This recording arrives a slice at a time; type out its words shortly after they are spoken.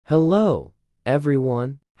Hello,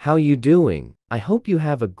 everyone. How you doing? I hope you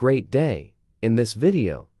have a great day. In this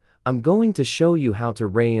video, I'm going to show you how to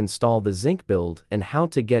reinstall the Zinc build and how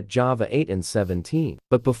to get Java 8 and 17.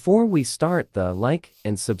 But before we start, like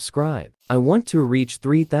and subscribe. I want to reach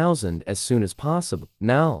 3,000 as soon as possible.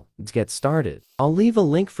 Now, let's get started. I'll leave a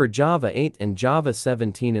link for Java 8 and Java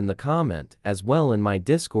 17 in the comment as well in my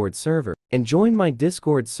Discord server. And join my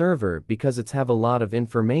Discord server because it's have a lot of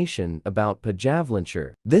information about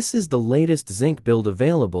Pajavlauncher. This is the latest Zinc build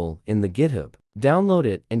available in the GitHub. Download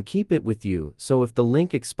it and keep it with you so if the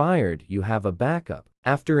link expired you have a backup.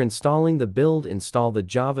 After installing the build, install the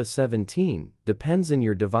Java 17, depends on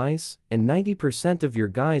your device, and 90% of your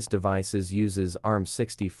guys' devices uses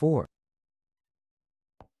ARM64.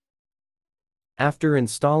 After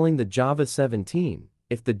installing the Java 17,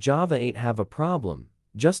 if the Java 8 have a problem,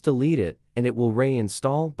 just delete it and it will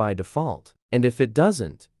reinstall by default. And if it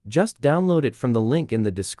doesn't, just download it from the link in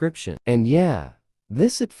the description. And yeah,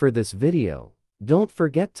 this it for this video. Don't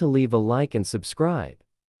forget to leave a like and subscribe.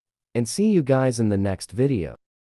 And see you guys in the next video.